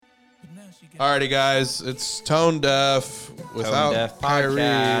Alrighty, guys, it's Tone Deaf without Deaf Kyrie.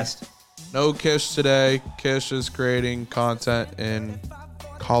 podcast. No Kish today. Kish is creating content in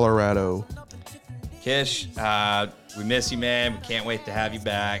Colorado. Kish, we miss you, man. We can't wait to have you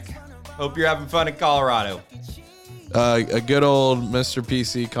back. Hope you're having fun in Colorado. A good old Mr.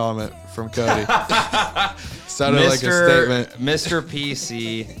 PC comment from Cody. Sounded like a statement. Mr.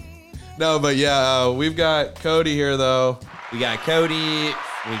 PC. No, but yeah, we've got Cody here, though. We got Cody.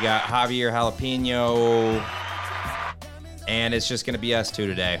 We got Javier Jalapeno. And it's just going to be us two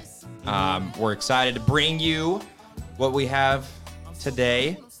today. We're excited to bring you what we have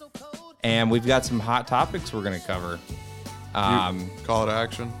today. And we've got some hot topics we're going to cover. Call to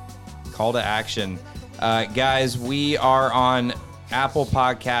action. Call to action. Guys, we are on Apple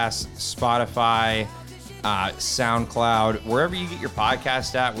Podcasts, Spotify, SoundCloud. Wherever you get your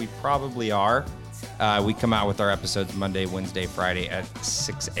podcast at, we probably are. We come out with our episodes Monday, Wednesday, Friday at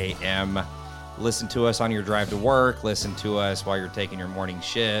 6 a.m. Listen to us on your drive to work. Listen to us while you're taking your morning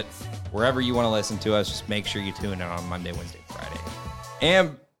shit. Wherever you want to listen to us, just make sure you tune in on Monday, Wednesday, Friday.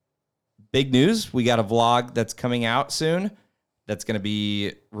 And big news, we got a vlog that's coming out soon that's going to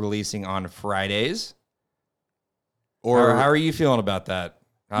be releasing on Fridays. Or how are you feeling about that,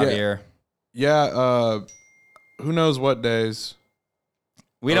 Javier? Yeah, who knows what days?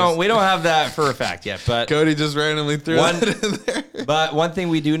 We don't have that for a fact yet, but Cody just randomly threw that in there. But one thing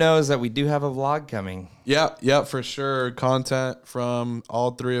we do know is that we do have a vlog coming. Yeah, for sure. Content from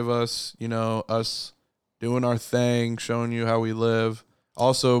all three of us, us doing our thing, showing you how we live.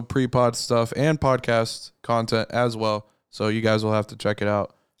 Also pre-pod stuff and podcast content as well. So you guys will have to check it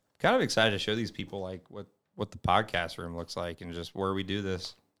out. Kind of excited to show these people like what the podcast room looks like and just where we do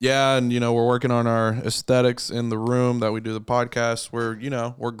this. Yeah, and we're working on our aesthetics in the room that we do the podcast.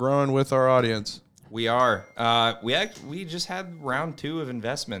 We're growing with our audience. We are. We just had round 2 of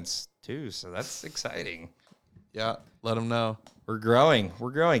investments too, so that's exciting. Yeah, let them know. We're growing,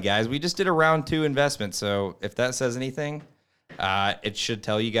 guys. We just did a round 2 investment, so if that says anything, it should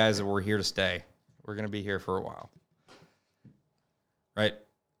tell you guys that we're here to stay. We're gonna be here for a while, right?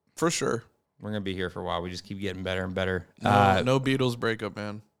 For sure. We're gonna be here for a while. We just keep getting better and better. No Beatles breakup,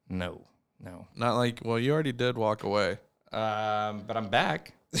 man. No. Not like, well, you already did walk away. But I'm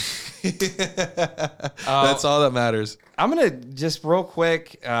back. That's all that matters. I'm going to just real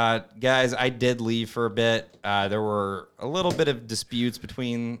quick, guys, I did leave for a bit. There were a little bit of disputes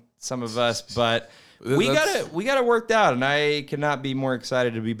between some of us, but we got it worked out, and I cannot be more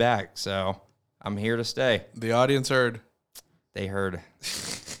excited to be back. So I'm here to stay. The audience heard. They heard.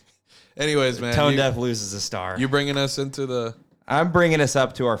 Anyways, man. Tone Deaf loses a star. You bringing us into the... I'm bringing us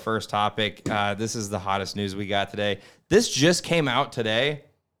up to our first topic. This is the hottest news we got today. This just came out today.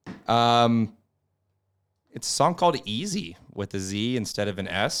 It's a song called Easy with a Z instead of an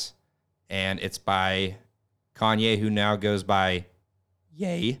S. And it's by Kanye, who now goes by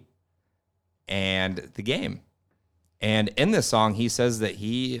Ye, and The Game. And in this song, he says that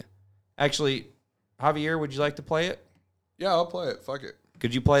he... Actually, Javier, would you like to play it? Yeah, I'll play it. Fuck it.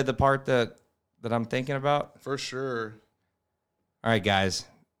 Could you play the part that I'm thinking about? For sure. All right, guys,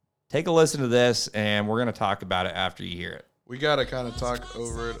 take a listen to this, and we're going to talk about it after you hear it. We got to kind of talk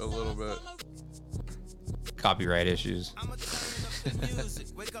over it a little bit. Copyright issues.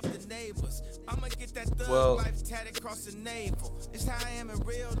 Well, it's how I am in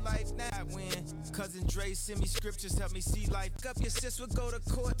real life now. When cousin Dre send me scriptures, help me see life. Up your sis would go to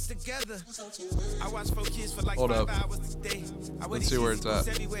court together. I watch 4 kids for like hold 5 up. hours a day. Let's see where it's at.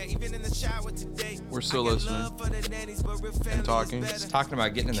 Everywhere, even in the shower today. We're still listening and talking. He's talking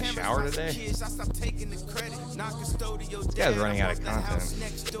about getting in the shower today. This guy's running out of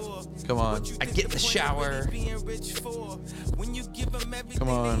content. Come on. I get in the shower. Come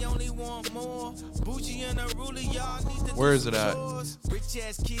on. Where is it at?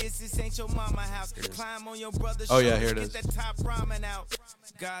 Oh yeah, here it is.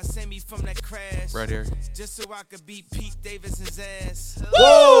 Right here. Just so I could beat Pete Davidson's ass.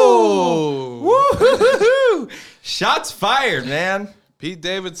 Whoa! Woo! Shots fired, man. Pete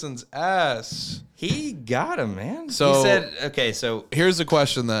Davidson's ass. He got him, man. So he said, okay, so here's the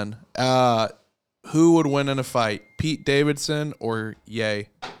question then. Who would win in a fight? Pete Davidson or Ye?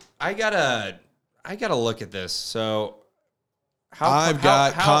 I gotta look at this. So I've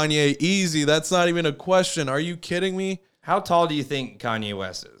got Kanye easy. That's not even a question. Are you kidding me? How tall do you think Kanye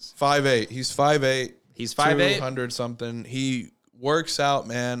West is? 5'8". He's 5'8". He's 5'8"? 200 something. He works out,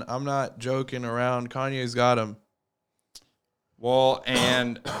 man. I'm not joking around. Kanye's got him. Well,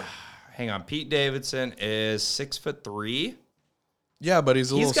 and hang on. Pete Davidson is 6'3". Yeah, but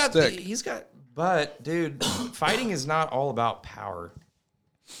he's a little stick. But dude, fighting is not all about power.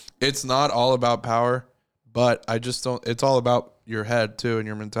 It's not all about power, but I just don't. It's all about your head too and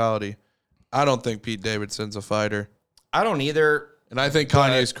your mentality. I don't think Pete Davidson's a fighter. I don't either. And I think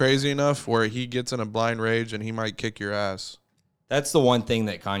Kanye's crazy enough where he gets in a blind rage and he might kick your ass. That's the one thing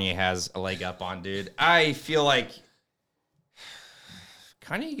that Kanye has a leg up on, dude. I feel like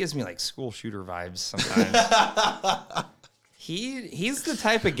Kanye gives me like school shooter vibes sometimes. He's the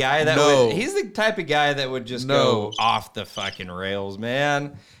type of guy that would just go off the fucking rails,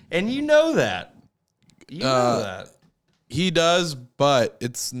 man. And you know that. You know that. He does, but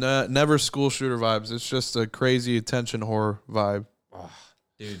it's never school shooter vibes. It's just a crazy attention whore vibe. Oh,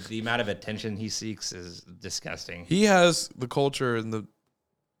 dude, the amount of attention he seeks is disgusting. He has the culture in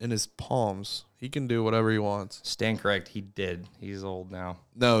his palms. He can do whatever he wants. Stand correct. He did. He's old now.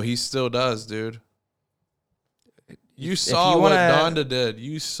 No, he still does, dude. You saw what Donda did.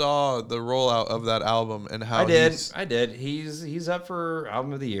 You saw the rollout of that album and how I did. He's up for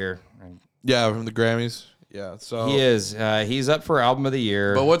album of the year. Yeah, from the Grammys. Yeah, so he is. He's up for album of the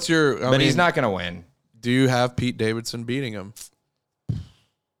year. But what's your? But he's not going to win. Do you have Pete Davidson beating him?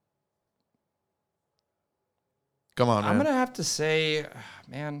 Come on, man. I'm gonna have to say,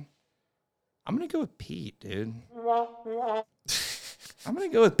 man, I'm gonna go with Pete, dude. I'm gonna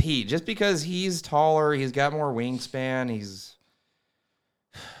go with Pete just because he's taller. He's got more wingspan.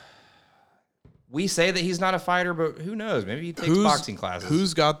 We say that he's not a fighter, but who knows? Maybe he takes boxing classes.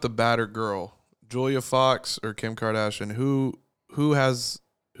 Who's got the badder girl? Julia Fox or Kim Kardashian?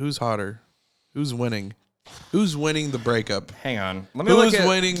 Who's hotter? Who's winning? Who's winning the breakup? Hang on. Who's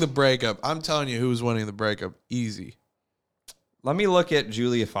winning the breakup? I'm telling you who's winning the breakup. Easy. Let me look at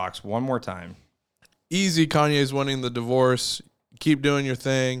Julia Fox one more time. Easy. Kanye's winning the divorce. Keep doing your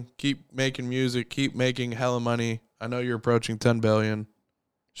thing. Keep making music. Keep making hella money. I know you're approaching 10 billion.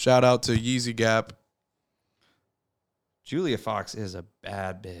 Shout out to Yeezy Gap. Julia Fox is a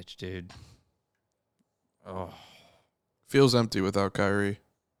bad bitch, dude. Oh, feels empty without Kyrie.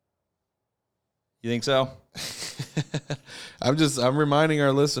 You think so? I'm reminding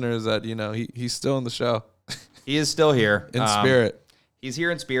our listeners that, he's still in the show. He is still here. In spirit. He's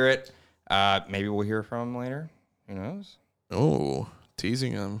here in spirit. Maybe we'll hear from him later. Who knows? Oh,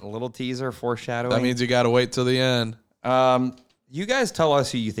 teasing him. A little teaser, foreshadowing. That means you got to wait till the end. You guys tell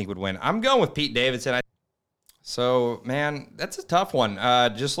us who you think would win. I'm going with Pete Davidson. So, man, that's a tough one.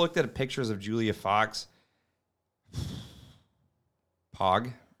 Just looked at pictures of Julia Fox.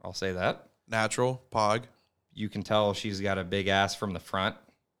 Pog, I'll say that. Natural, pog. You can tell she's got a big ass from the front.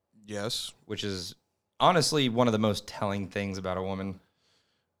 Yes. Which is honestly one of the most telling things about a woman.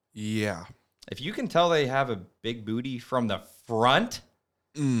 Yeah. If you can tell they have a big booty from the front,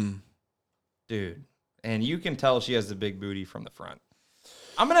 dude, and you can tell she has the big booty from the front.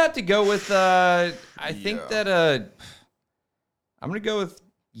 I'm going to have to go with, I'm going to go with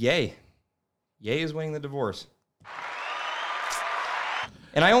Ye. Ye is winning the divorce.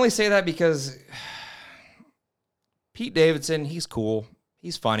 And I only say that because Pete Davidson, he's cool.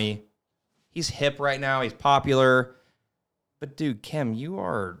 He's funny. He's hip right now. He's popular. But, dude, Kim, you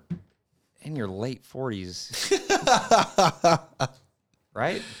are in your late 40s.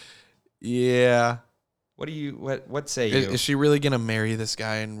 Right? Yeah. What say you? Is she really going to marry this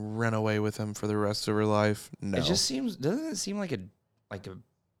guy and run away with him for the rest of her life? No. It just doesn't it seem like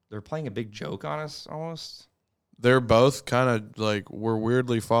they're playing a big joke on us almost? They're both kind of like we're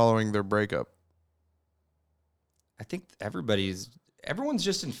weirdly following their breakup. I think everyone's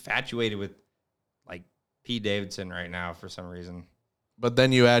just infatuated with like Pete Davidson right now for some reason. But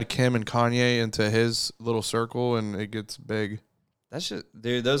then you add Kim and Kanye into his little circle and it gets big. That's just,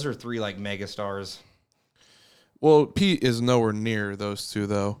 dude, those are three like mega stars. Well, Pete is nowhere near those two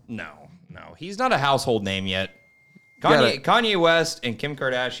though. No. He's not a household name yet. Kanye West and Kim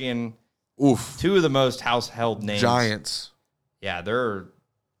Kardashian. Oof. Two of the most household names. Giants. Yeah, they're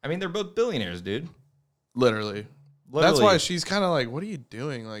both billionaires, dude. Literally. That's why she's kind of like, what are you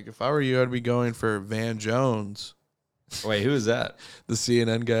doing? Like, if I were you, I'd be going for Van Jones. Wait, who is that? The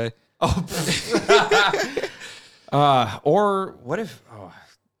CNN guy. Oh. Or what if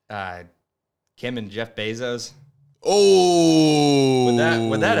Kim and Jeff Bezos? Oh,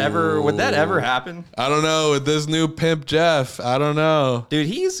 would that ever happen? I don't know. With this new pimp Jeff, I don't know. Dude,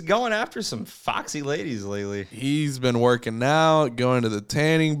 he's going after some foxy ladies lately. He's been working out, going to the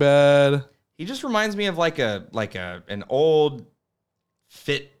tanning bed. He just reminds me of like an old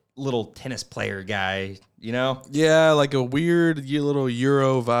fit little tennis player guy, you know? Yeah, like a weird little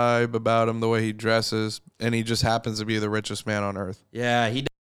Euro vibe about him, the way he dresses, and he just happens to be the richest man on earth. Yeah,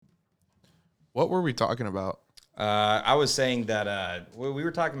 What were we talking about? I was saying that we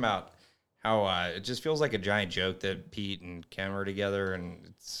were talking about how it just feels like a giant joke that Pete and Kim are together, and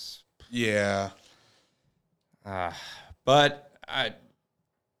it's Yeah. But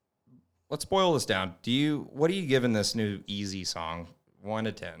let's boil this down. What are you giving this new Easy song? 1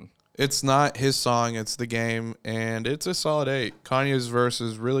 to 10. It's not his song, it's the game, and it's a solid 8. Kanye's verse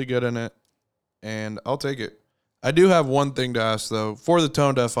is really good in it, and I'll take it. I do have one thing to ask, though. For the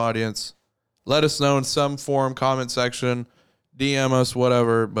Tone Deaf audience, let us know in some form, comment section, DM us,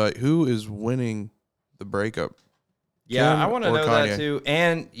 whatever, but who is winning the breakup? Yeah, Kim I want to or know Kanye? that too.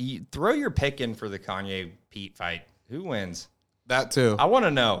 And throw your pick in for the Kanye-Pete fight. Who wins? That too. I want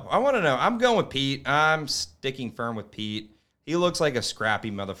to know. I'm going with Pete. I'm sticking firm with Pete. He looks like a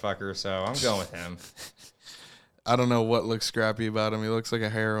scrappy motherfucker, so I'm going with him. I don't know what looks scrappy about him. He looks like a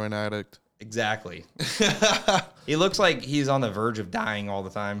heroin addict. Exactly. He looks like he's on the verge of dying all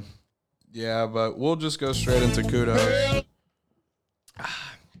the time. Yeah, but we'll just go straight into kudos.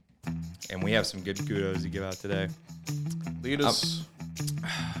 And we have some good kudos to give out today. Lead us.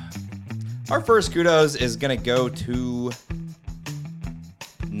 Our first kudos is going to go to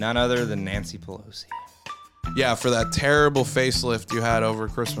none other than Nancy Pelosi. Yeah, for that terrible facelift you had over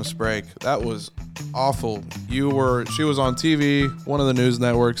Christmas break. That was awful. She was on TV, one of the news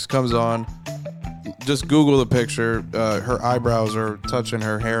networks comes on. Just Google the picture. Her eyebrows are touching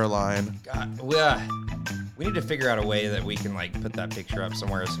her hairline. God, we need to figure out a way that we can like put that picture up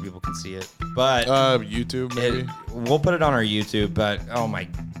somewhere so people can see it. But YouTube maybe. We'll put it on our YouTube. But oh my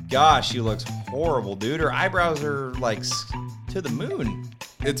gosh, she looks horrible, dude. Her eyebrows are like to the moon.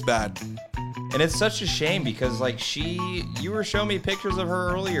 It's bad. And it's such a shame because like you were showing me pictures of her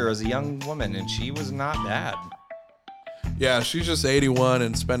earlier as a young woman, and she was not bad. Yeah, she's just 81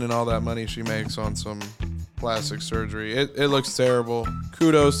 and spending all that money she makes on some plastic surgery. It looks terrible.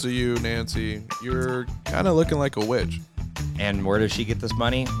 Kudos to you, Nancy. You're kind of looking like a witch. And where does she get this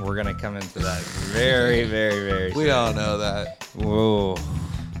money? We're going to come into that very, very, very soon. We all know that. Whoa.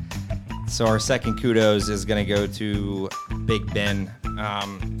 So our second kudos is going to go to Big Ben.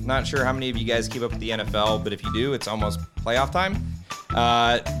 Not sure how many of you guys keep up with the NFL, but if you do, it's almost playoff time.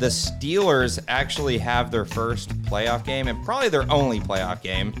 The Steelers actually have their first playoff game and probably their only playoff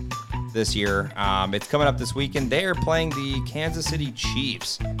game this year. It's coming up this weekend. They are playing the Kansas City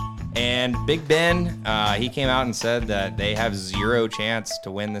Chiefs. And Big Ben, he came out and said that they have 0 chance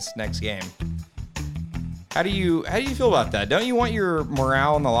to win this next game. How do you feel about that? Don't you want your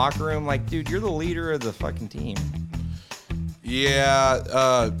morale in the locker room? Like, dude, you're the leader of the fucking team.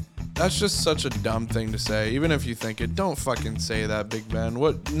 Yeah, that's just such a dumb thing to say. Even if you think it, don't fucking say that, Big Ben.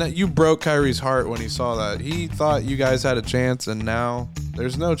 You broke Kyrie's heart when he saw that. He thought you guys had a chance, and now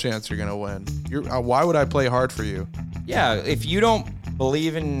there's no chance you're gonna win. Why would I play hard for you? Yeah, if you don't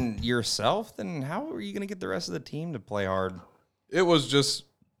believe in yourself, then how are you gonna get the rest of the team to play hard? It was just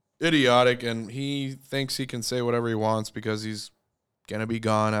idiotic, and he thinks he can say whatever he wants because he's gonna be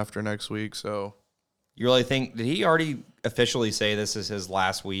gone after next week. So you really think, did he already officially say this is his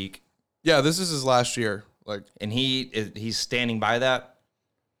last week? Yeah, this is his last year. And he's standing by that?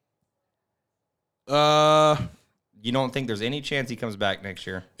 You don't think there's any chance he comes back next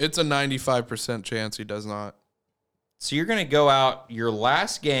year? It's a 95% chance he does not. So you're going to go out your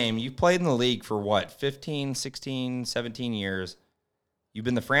last game. You've played in the league for what, 15, 16, 17 years. You've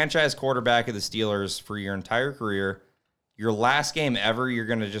been the franchise quarterback of the Steelers for your entire career. Your last game ever, you're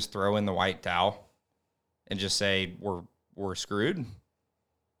going to just throw in the white towel and just say, we're screwed?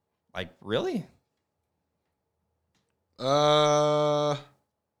 Like, really? We'll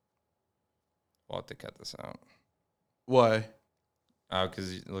have to cut this out. Why? Oh,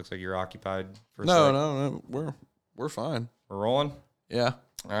 because it looks like you're occupied for a No, sec. no, we're fine. We're rolling? Yeah.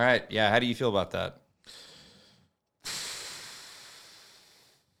 All right. Yeah, how do you feel about that?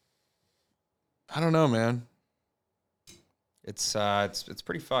 I don't know, man. It's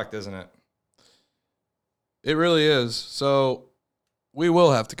pretty fucked, isn't it? It really is. So we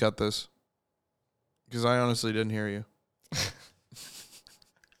will have to cut this because I honestly didn't hear you.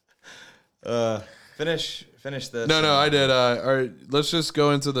 Finish this. No, I did. All right, let's just go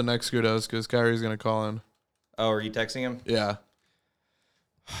into the next kudos because Kyrie's going to call in. Oh, are you texting him? Yeah.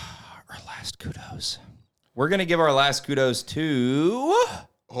 Our last kudos. We're going to give our last kudos to...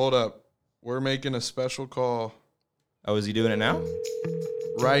 Hold up. We're making a special call. Oh, is he doing it now?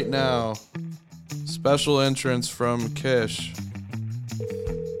 Right now. Special entrance from Kish.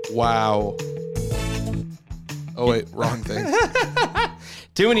 Wow. Oh, wait. Wrong thing.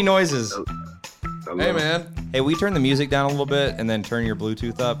 Too many noises. Hello. Hey, man. Hey, we turn the music down a little bit and then turn your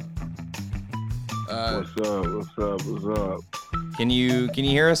Bluetooth up. What's up? What's up? What's up? Can you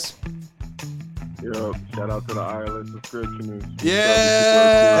hear us? Yo, shout out to the Ireland subscription.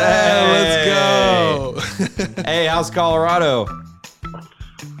 Yeah, let's go. Hey, how's Colorado?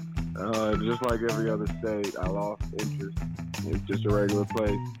 Just like every other state, I lost interest. It's just a regular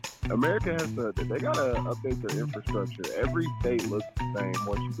place. America they gotta update their infrastructure. Every state looks the same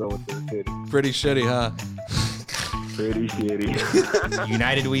once you go into the city. Pretty shitty, huh? Pretty shitty.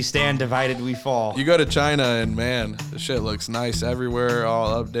 United we stand, divided we fall. You go to China and man, the shit looks nice everywhere,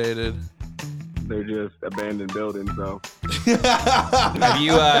 all updated. They're just abandoned buildings, though.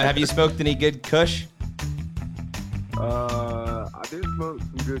 Have you smoked any good Kush? I did smoke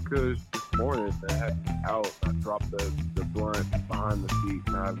some good kush this morning. I had it out. I dropped the blunt behind the seat,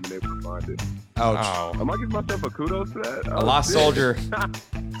 and I haven't been able to find it. Ouch. Oh, Am I giving myself a kudos for that? a lost soldier.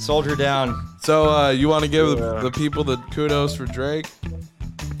 Soldier down. So you want to give the people the kudos for Drake?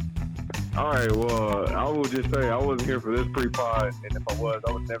 All right, well, I will just say I wasn't here for this pre-pod, and if I was,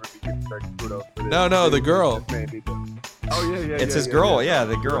 I would never be giving Drake kudos for this. No, the girl. This man did that. Oh, yeah. It's his girl, yeah,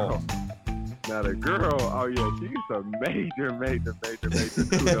 the girl. Now, the girl, oh, yeah, she gets a major kudos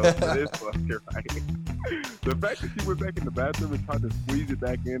for this fucker, right? The fact that she went back in the bathroom and tried to squeeze it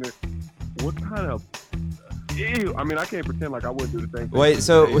back in her, what kind of... Ew. I mean, I can't pretend like I wouldn't do the same thing. Wait,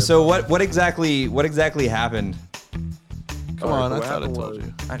 so what exactly happened? Come on, so I what thought I happened told was-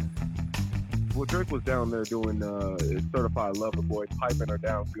 you. Well, Drake was down there doing his Certified Lover Boy, piping her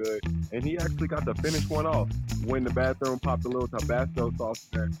down good, and he actually got to finish one off. Went in the bathroom, popped a little Tabasco sauce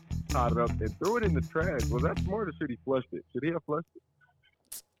in there, tied it up, and threw it in the trash. Was that smart or should he flush it? Should he have flushed it?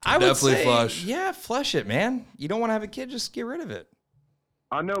 I would Definitely say, flush. Yeah, flush it, man. You don't want to have a kid, just get rid of it.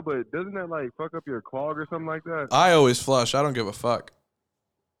 I know, but doesn't that like fuck up your clog or something like that? I always flush. I don't give a fuck.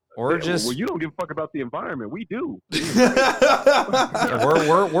 Or Yeah, just well, you don't give a fuck about the environment. We do. yeah,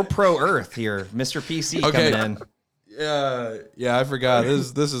 we're pro Earth here, Mr. PC Okay. coming in. Yeah, I forgot.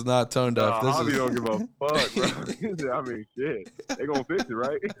 This is not tone deaf. This Javi is don't give a fuck, bro. I mean, shit. They gonna fix it,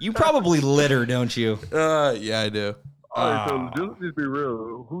 right? You probably litter, don't you? yeah, I do. All right, so just be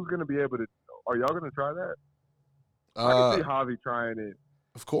real. Who's gonna be able to? Are y'all gonna try that? I can see Javi trying it.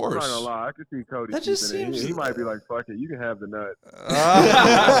 Of I'm not course. gonna lie. I can see Cody. That just keeping it. seems- He might be like, "Fuck it, you can have the nut."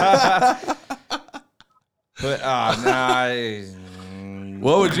 But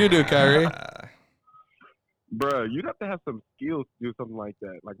What would you do, Kyrie? Bruh, you'd have to have some skills to do something like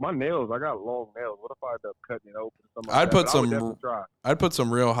that. Like my nails, I got long nails. What if I end up cutting it open? Or something like I'd that? put But I would some- definitely try. I'd put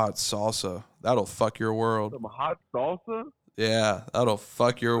some real hot salsa. That'll fuck your world. Some hot salsa. Yeah, that'll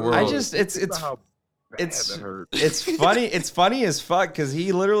fuck your world. I just it's Think about how bad it's- that hurt. it's funny. It's funny as fuck because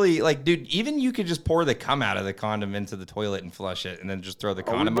he literally like, dude. Even you could just pour the cum out of the condom into the toilet and flush it, and then just throw the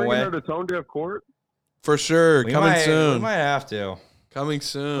Are we condom bringing away. her to Tone Deaf Court? For sure. We Coming might- soon. We might have to. Coming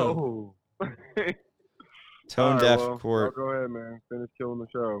soon. Oh. Tone All right, deaf well, court. Go ahead, man. Finish killing the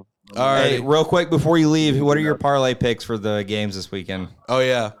show. All right. Hey, real quick before you leave, what are your parlay picks for the games this weekend? Oh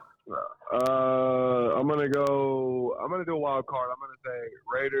yeah. I'm gonna do a wild card. I'm gonna say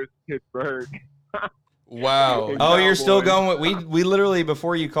Raiders, Pittsburgh. Wow. Oh, you're still Cowboys. going with we literally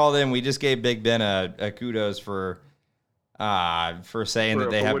before you called in, we just gave Big Ben a kudos for saying that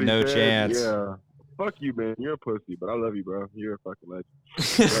they For have what he no said, chance. Yeah. Fuck you, man. You're a pussy, but I love you, bro. You're a fucking legend.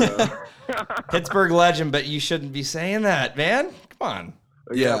 Pittsburgh legend, but you shouldn't be saying that, man. Come on.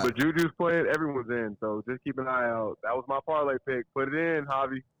 Yeah, Yeah. but Juju's playing. Everyone's in, so just keep an eye out. That was my parlay pick. Put it in,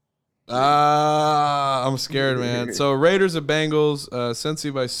 Javi. I'm scared, man. So Raiders and Bengals,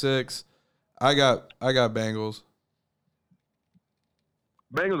 Cincy by 6. I got Bengals.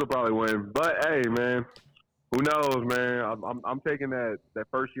 Bengals will probably win, but hey, man, who knows, man? I'm taking that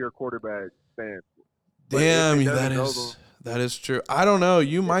first year quarterback stance. But if Damn, it doesn't go, that is true. I don't know.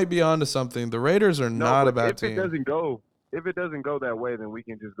 You might be onto something. The Raiders are not a but bad if team. If it doesn't go that way, then we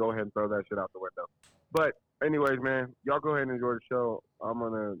can just go ahead and throw that shit out the window. But anyways, man, y'all go ahead and enjoy the show.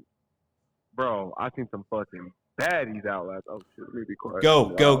 Bro, I seen some fucking baddies out last. Oh shit, let me be quiet. Go.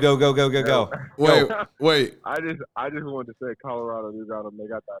 Wait. I just wanted to say Colorado, they got them. They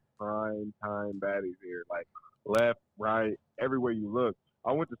got that prime time baddies here, like left, right, everywhere you look.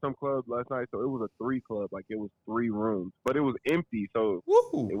 I went to some club last night, so it was a 3 club, like it was 3 rooms, but it was empty, so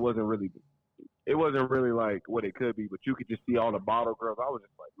Woo. it wasn't really like what it could be. But you could just see all the bottle girls. I was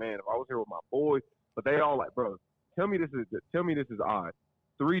just like, man, if I was here with my boys, but they all like, bro, tell me this is odd.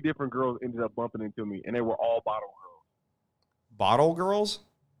 3 different girls ended up bumping into me, and they were all bottle girls. Bottle girls?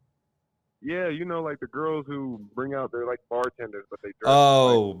 Yeah, you know, like the girls who bring out, they're like bartenders, but they dress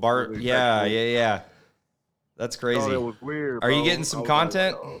Oh, like, Bart. really Yeah. sexual. That's Oh, crazy. that was weird. Are you bro. getting some I was like,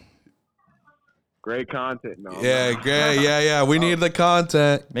 content? oh. Great content. No, Yeah, no. great. Yeah. We need the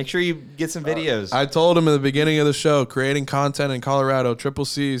content. Make sure you get some videos. I told him at the beginning of the show, creating content in Colorado, triple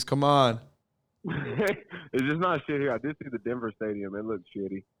C's. Come on. It's just not shit here. I did see the Denver stadium. It looks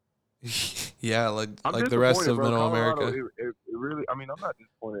shitty. Yeah, like I'm the rest of bro. Middle Colorado, America. it really. I mean, I'm not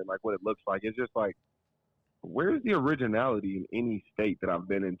disappointed in like what it looks like. It's just like, where's the originality in any state that I've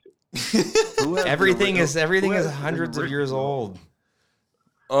been into? Everything is hundreds of years old.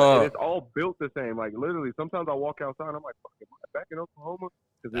 And it's all built the same. Like literally, sometimes I walk outside and I'm like, "Fuck, am I back in Oklahoma?"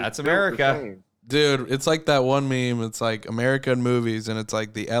 That's America. Dude, it's like that one meme. It's like America in movies, and it's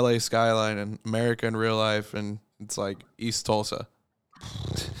like the LA skyline, and America in real life, and it's like East Tulsa.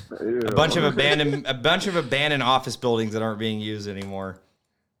 A bunch of abandoned office buildings that aren't being used anymore.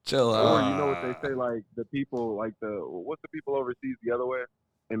 Chill out. Or you know what they say, like the people, like what's the people overseas the other way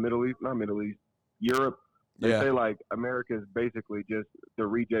in not Middle East, Europe. They say like America is basically just the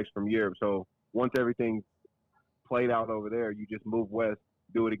rejects from Europe. So once everything's played out over there, you just move west,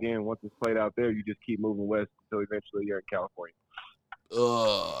 do it again. Once it's played out there, you just keep moving west until eventually you're in California.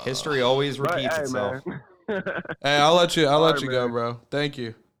 History always repeats itself. Hey, I'll let you go, bro. Thank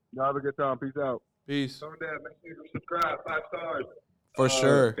you. Y'all have a good time. Peace out. Peace. So, Dad, make sure you subscribe. 5 stars. For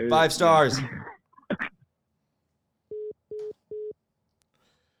sure. 5 stars.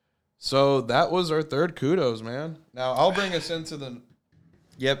 So that was our third kudos, man. Now I'll bring us into the.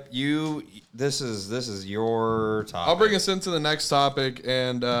 Yep, This is your topic. I'll bring us into the next topic,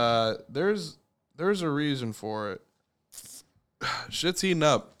 and there's a reason for it. Shit's heating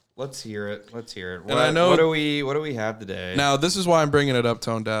up. Let's hear it. And I know, what do we have today? Now this is why I'm bringing it up,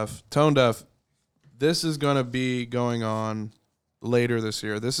 Tone Deaf. Tone Deaf. This is going to be going on later this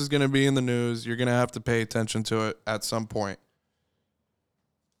year. This is going to be in the news. You're going to have to pay attention to it at some point.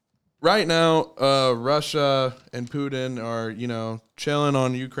 Right now, Russia and Putin are, chilling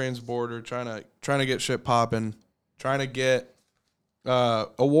on Ukraine's border, trying to get shit popping, trying to get a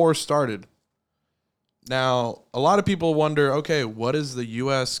war started. Now, a lot of people wonder, okay, what is the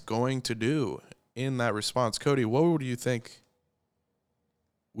U.S. going to do in that response? Cody, what would you think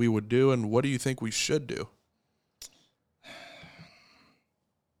we would do, and what do you think we should do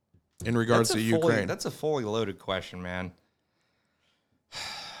in regards to Ukraine? That's a fully loaded question, man.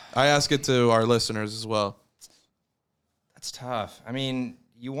 I ask it to our listeners as well. That's tough. I mean,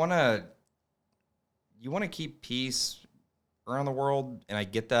 you want to keep peace around the world, and I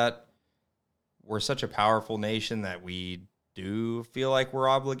get that. We're such a powerful nation that we do feel like we're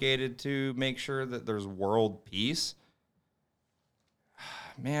obligated to make sure that there's world peace.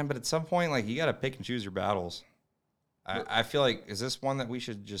 Man, but at some point, like, you got to pick and choose your battles. I feel like, is this one that we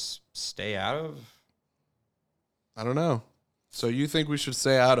should just stay out of? I don't know. So you think we should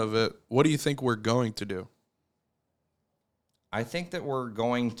stay out of it. What do you think we're going to do? I think that we're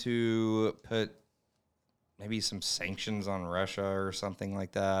going to put maybe some sanctions on Russia or something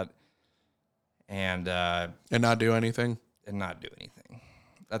like that. And not do anything? And not do anything.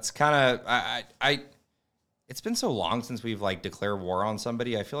 That's kind of... It's been so long since we've, like, declared war on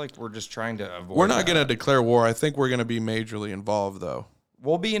somebody. I feel like we're just trying to avoid We're not going to declare war. I think we're going to be majorly involved, though.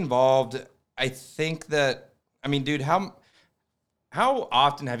 We'll be involved. I think that... I mean, dude, how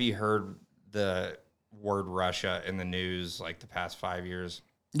often have you heard the word Russia in the news, like, the past 5 years?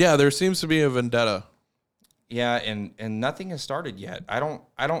 Yeah, there seems to be a vendetta. Yeah, and nothing has started yet. I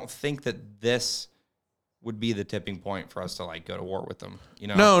don't think that this would be the tipping point for us to, like, go to war with them.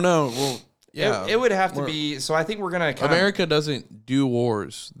 No. Well, yeah, it would have to be. So I think we're gonna. America doesn't do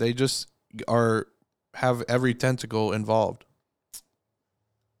wars. They just have every tentacle involved.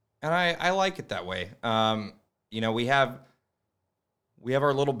 And I like it that way. We have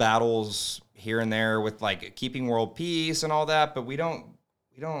our little battles here and there with, like, keeping world peace and all that, but we don't.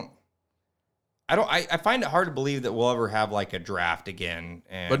 I find it hard to believe that we'll ever have, like, a draft again.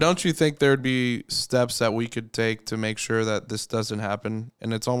 But don't you think there'd be steps that we could take to make sure that this doesn't happen?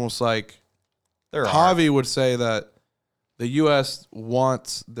 And it's almost like Javi would say that the U.S.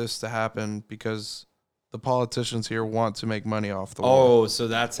 wants this to happen because the politicians here want to make money off the war. Oh, so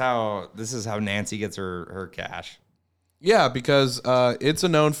this is how Nancy gets her cash. Yeah, because it's a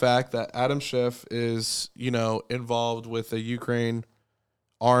known fact that Adam Schiff is, involved with a Ukraine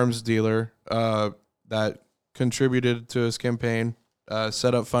arms dealer that contributed to his campaign,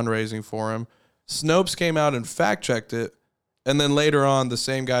 set up fundraising for him. Snopes came out and fact-checked it, and then later on, the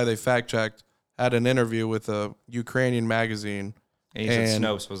same guy they fact-checked had an interview with a Ukrainian magazine. And he said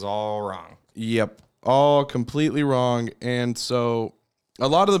Snopes was all wrong. Yep, all completely wrong. And so a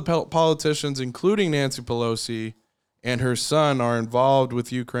lot of the politicians, including Nancy Pelosi and her son, are involved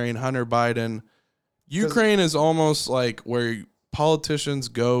with Ukraine, Hunter Biden. Ukraine is almost like where politicians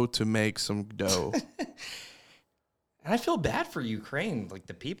go to make some dough. And I feel bad for Ukraine, like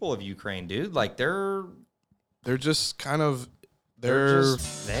the people of Ukraine, dude. Like they're just kind of, They're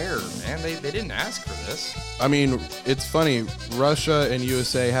just there, man. They didn't ask for this. I mean, it's funny. Russia and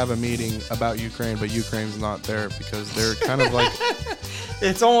USA have a meeting about Ukraine, but Ukraine's not there because they're kind of like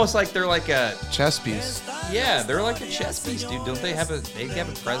It's almost like they're like a chess piece. Yeah, they're like a chess piece, dude. Don't they have a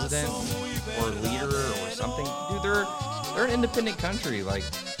president or leader or something? Dude, they're an independent country. Like,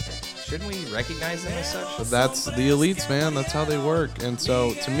 shouldn't we recognize them as such? But that's the elites, man. That's how they work. And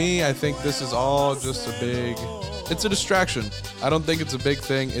so, to me, I think this is all just it's a distraction. I don't think it's a big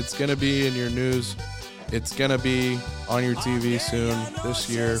thing. It's going to be in your news. It's going to be on your TV soon this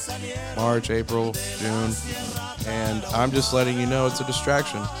year, March, April, June. And I'm just letting you know it's a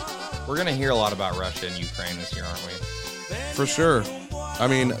distraction. We're going to hear a lot about Russia and Ukraine this year, aren't we? For sure. I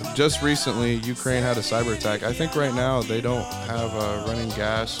mean, just recently, Ukraine had a cyber attack. I think right now they don't have running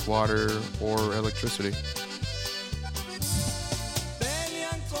gas, water, or electricity.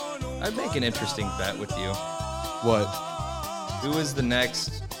 I'd make an interesting bet with you. What? Who is the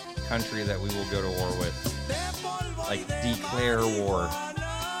next country that we will go to war with? Like, declare war.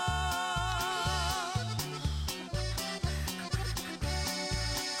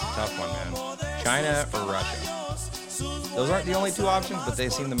 Tough one, man. China or Russia? Those aren't the only two options, but they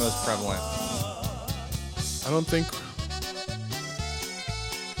seem the most prevalent. I don't think...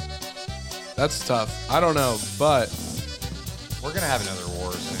 That's tough. I don't know, but... We're going to have another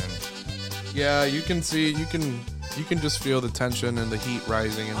war soon. Yeah, you can just feel the tension and the heat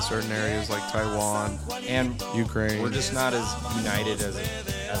rising in certain areas like Taiwan and Ukraine. We're just not as united as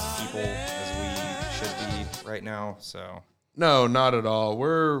people as we should be right now, so... No, not at all.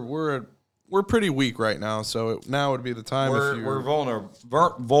 We're pretty weak right now, so now would be the time. We're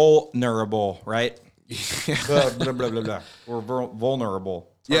vulnerable, right? blah, blah, blah, blah, blah. We're vulnerable.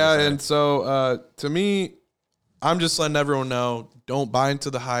 Yeah, and so to me, I'm just letting everyone know: don't buy into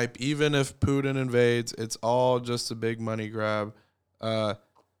the hype. Even if Putin invades, it's all just a big money grab. I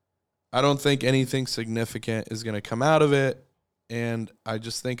don't think anything significant is going to come out of it, and I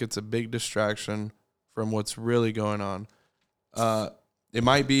just think it's a big distraction from what's really going on. It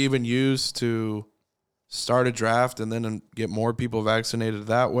might be even used to start a draft and then get more people vaccinated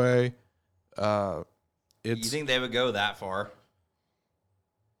that way. You think they would go that far?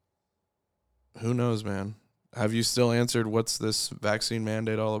 Who knows, man? Have you still answered what's this vaccine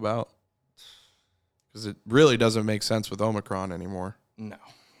mandate all about? Because it really doesn't make sense with Omicron anymore. No.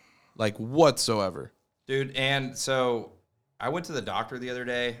 Like, whatsoever. Dude, and so I went to the doctor the other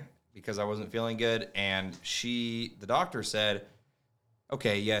day because I wasn't feeling good, and the doctor said,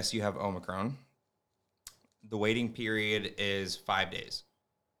 okay, yes, you have Omicron. The waiting period is 5 days.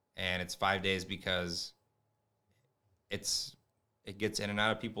 And it's 5 days because it gets in and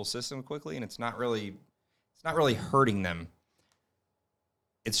out of people's system quickly, and it's not really hurting them.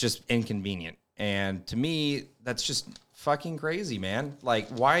 It's just inconvenient. And to me, that's just fucking crazy, man. Like,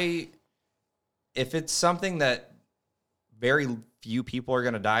 why, if it's something that very few people are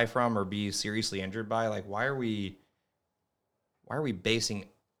going to die from or be seriously injured by, like, why are we basing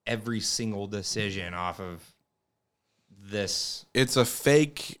every single decision off of this? It's a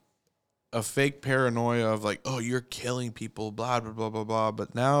fake paranoia of like, oh, you're killing people, blah, blah, blah, blah, blah.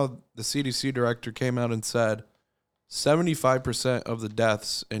 But now the CDC director came out and said 75% of the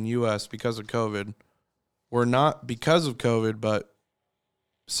deaths in U.S. because of COVID were not because of COVID, but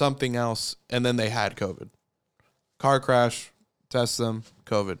something else. And then they had COVID. Car crash, test them,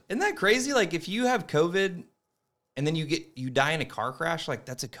 COVID. Isn't that crazy? Like, if you have COVID and then you die in a car crash, like,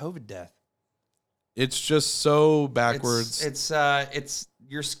 that's a COVID death. It's just so backwards. It's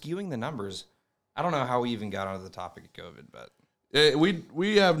you're skewing the numbers. I don't know how we even got onto the topic of COVID, but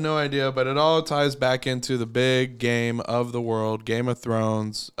we have no idea. But it all ties back into the big game of the world, Game of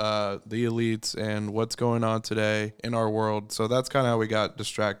Thrones, the elites, and what's going on today in our world. So that's kind of how we got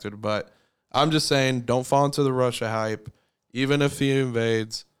distracted. But I'm just saying, don't fall into the Russia hype, even if he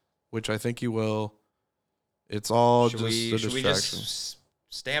invades, which I think he will. It's all just a distraction. Should we just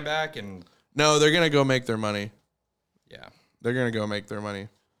stand back and? No, they're going to go make their money. Yeah. They're going to go make their money.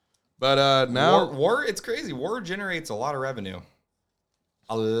 But now... War, it's crazy. War generates a lot of revenue.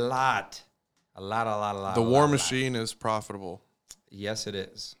 A lot. The war machine is profitable. Yes, it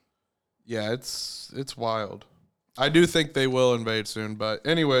is. Yeah, it's wild. I do think they will invade soon. But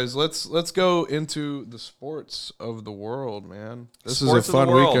anyways, let's go into the sports of the world, man. This is a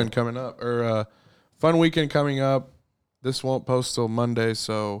fun weekend coming up. Fun weekend coming up. This won't post till Monday,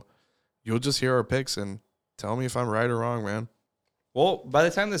 so... You'll just hear our picks and tell me if I'm right or wrong, man. Well, by the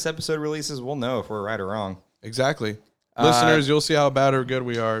time this episode releases, we'll know if we're right or wrong. Exactly. Listeners, you'll see how bad or good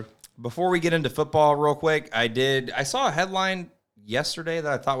we are. Before we get into football real quick, I saw a headline yesterday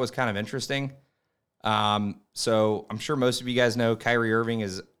that I thought was kind of interesting. So I'm sure most of you guys know Kyrie Irving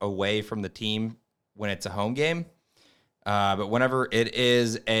is away from the team when it's a home game. But whenever it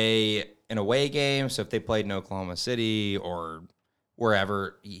is an away game, so if they played in Oklahoma City or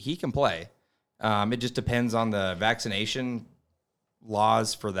wherever, he can play. It just depends on the vaccination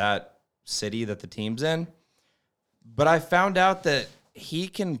laws for that city that the team's in. But I found out that he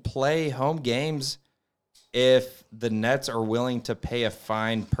can play home games if the Nets are willing to pay a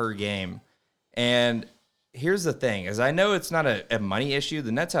fine per game. And here's the thing, is I know it's not a money issue.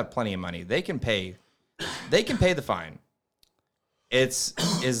 The Nets have plenty of money. They can pay the fine. Is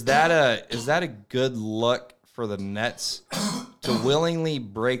that a good look for the Nets to willingly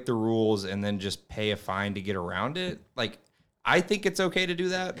break the rules and then just pay a fine to get around it? Like, I think it's okay to do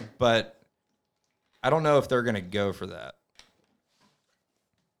that, but I don't know if they're going to go for that.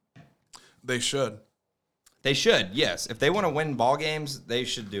 They should. They should, yes. If they want to win ball games, they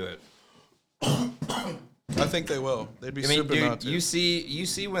should do it. I think they will. They'd be stupid not to. You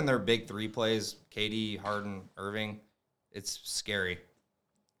see when their big three plays, KD, Harden, Irving, it's scary.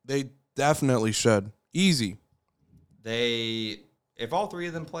 They definitely should. Easy. If all three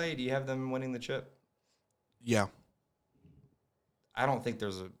of them play, do you have them winning the chip? Yeah. I don't think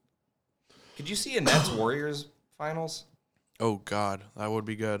there's a... Could you see a Nets-Warriors finals? Oh, God. That would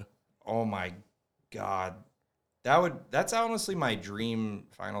be good. Oh, my God. That's honestly my dream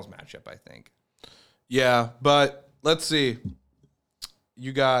finals matchup, I think. Yeah, but let's see.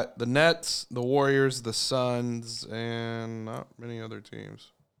 You got the Nets, the Warriors, the Suns, and not many other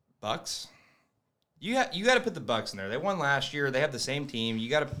teams. Bucks? You got to put the Bucks in there. They won last year. They have the same team. You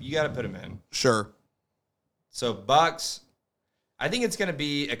got to put them in. Sure. So Bucks, I think it's going to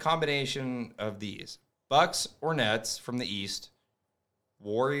be a combination of these. Bucks or Nets from the East,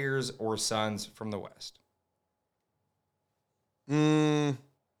 Warriors or Suns from the West. Too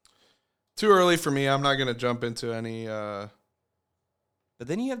early for me. I'm not going to jump into any. But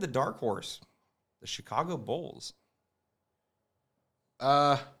then you have the dark horse, the Chicago Bulls.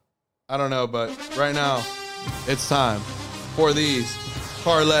 I don't know, but right now, it's time for these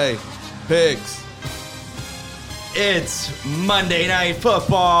parlay picks. It's Monday Night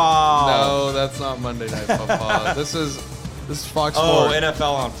Football. No, that's not Monday Night Football. This is Fox Oh, Sports.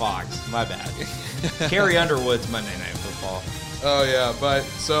 NFL on Fox. My bad. Carrie Underwood's Monday Night Football. Oh, yeah, but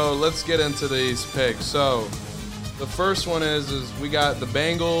so let's get into these picks. So the first one is we got the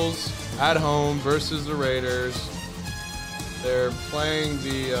Bengals at home versus the Raiders. They're playing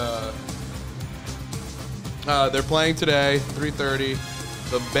they're playing today, 3:30.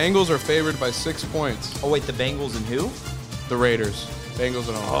 The Bengals are favored by 6 points. Oh, wait, the Bengals and who? The Raiders. Bengals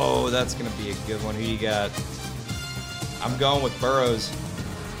at home. Oh, that's going to be a good one. Who you got? I'm going with Burrows.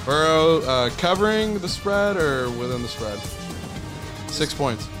 Burrow covering the spread or within the spread? 6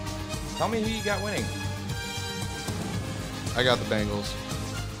 points. Tell me who you got winning. I got the Bengals.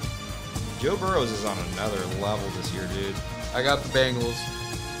 Joe Burrows is on another level this year, dude. I got the Bengals.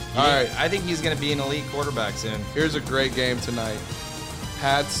 All right. I think he's going to be an elite quarterback soon. Here's a great game tonight.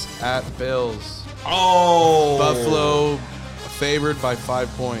 Pats at Bills. Oh! Buffalo favored by 5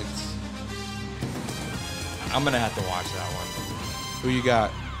 points. I'm going to have to watch that one. Who you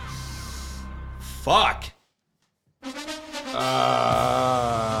got? Fuck.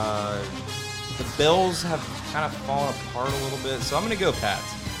 The Bills have kind of fallen apart a little bit, so I'm going to go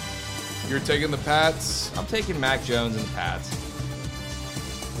Pats. You're taking the Pats? I'm taking Mac Jones and the Pats.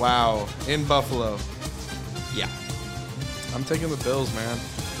 Wow. In Buffalo. Yeah. I'm taking the Bills, man.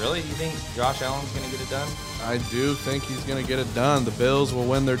 Really? You think Josh Allen's going to get it done? I do think he's going to get it done. The Bills will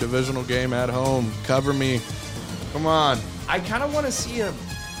win their divisional game at home. Cover me. Come on. I kind of want to see a...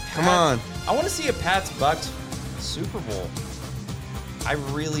 Come on. I want to see a Pats-Bucks Super Bowl. I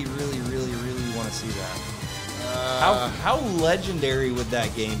really, really, really, really want to see that. How legendary would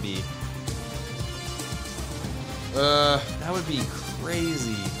that game be? That would be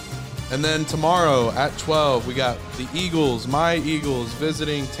crazy. And then tomorrow at 12, we got the Eagles, my Eagles,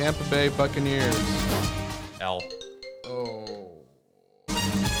 visiting Tampa Bay Buccaneers. L. Oh.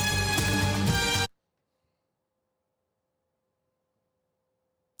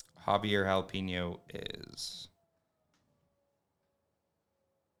 Javier Jalapeno is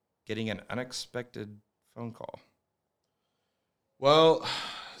getting an unexpected phone call. Well,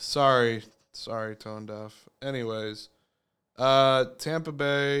 sorry, Tone Deaf. Anyways, Tampa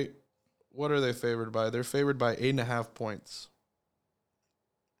Bay, what are they favored by? They're favored by 8.5 points.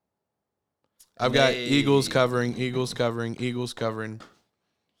 I've got Eagles covering, Eagles covering, Eagles covering,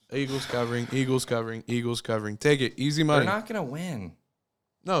 Eagles covering, Eagles covering, Eagles covering. Take it, easy money. They're not going to win.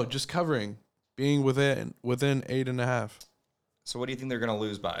 No, just covering, being within 8.5. So what do you think they're going to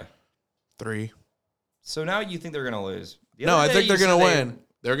lose by? 3. So now you think they're going to lose? No, I think they're going to win.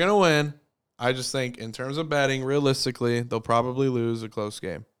 They're going to win. I just think in terms of betting, realistically, they'll probably lose a close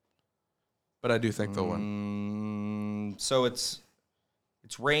game. But I do think they'll win. So it's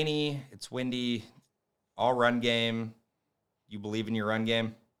rainy, it's windy, all run game. You believe in your run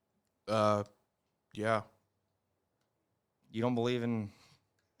game? Yeah. You don't believe in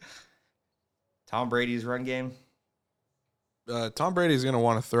Tom Brady's run game? Tom Brady's going to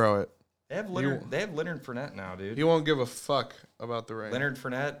want to throw it. They have Leonard Fournette now, dude. He won't give a fuck about the rain. Leonard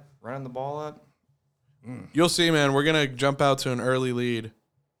Fournette running the ball up. You'll see, man. We're going to jump out to an early lead.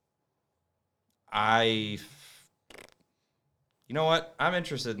 You know what? I'm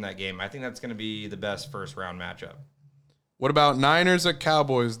interested in that game. I think that's going to be the best first round matchup. What about Niners at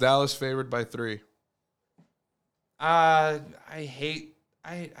Cowboys? Dallas favored by 3. I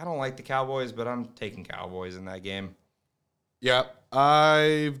don't like the Cowboys, but I'm taking Cowboys in that game. Yeah,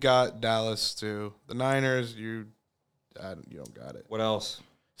 I've got Dallas too. The Niners, you don't got it. What else?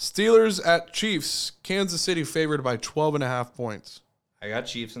 Steelers at Chiefs. Kansas City favored by 12.5 points. I got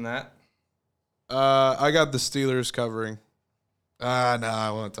Chiefs in that. I got the Steelers covering. No,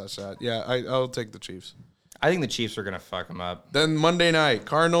 I won't touch that. Yeah, I'll take the Chiefs. I think the Chiefs are going to fuck them up. Then Monday night,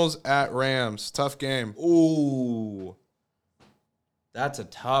 Cardinals at Rams. Tough game. Ooh. That's a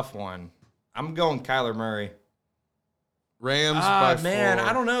tough one. I'm going Kyler Murray. Rams by 4.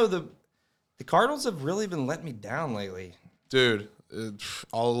 I don't know. The Cardinals have really been letting me down lately. Dude,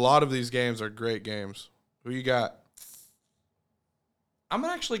 a lot of these games are great games. Who you got? I'm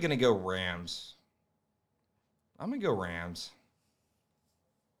actually going to go Rams. What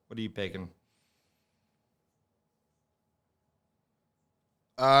are you picking?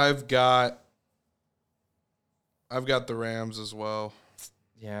 I've got the Rams as well.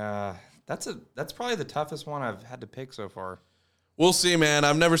 Yeah, that's probably the toughest one I've had to pick so far. We'll see, man.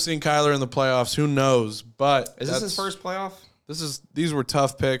 I've never seen Kyler in the playoffs. Who knows? But is this his first playoff? These were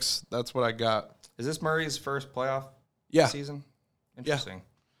tough picks. That's what I got. Is this Murray's first playoff season? Interesting.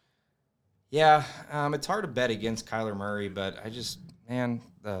 Yeah, it's hard to bet against Kyler Murray, but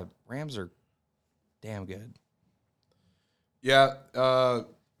the Rams are damn good. Yeah,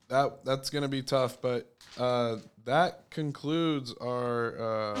 that's gonna be tough, but that concludes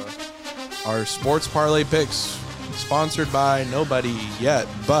our sports parlay picks, sponsored by nobody yet,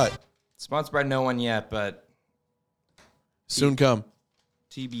 but sponsored by no one yet, but soon come.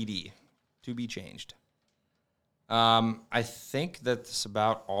 TBD, to be changed. I think that's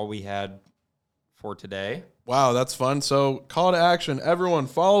about all we had for today. Wow, that's fun. So call to action. Everyone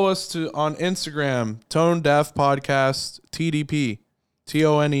follow us on Instagram, Tone Deaf Podcast, TDP,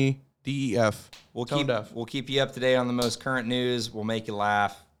 TONEDEF. We'll keep you up to date on the most current news. We'll make you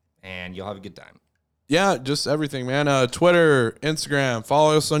laugh, and you'll have a good time. Yeah, just everything, man. Twitter, Instagram,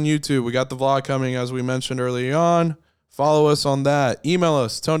 follow us on YouTube. We got the vlog coming, as we mentioned early on. Follow us on that. Email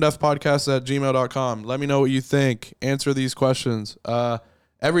us, tonedeafpodcast@gmail.com. Let me know what you think. Answer these questions.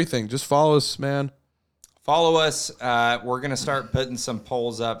 Everything. Just follow us, man. Follow us. We're going to start putting some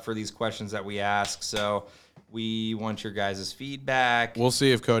polls up for these questions that we ask. So we want your guys' feedback. We'll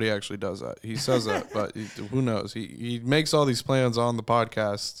see if Cody actually does that. He says that, but who knows? He makes all these plans on the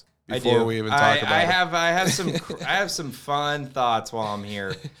podcast before we even talk about it. I have some fun thoughts while I'm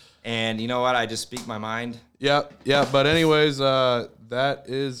here. And you know what? I just speak my mind. Yeah. But anyways, that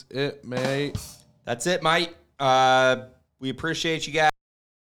is it, mate. That's it, mate. We appreciate you guys.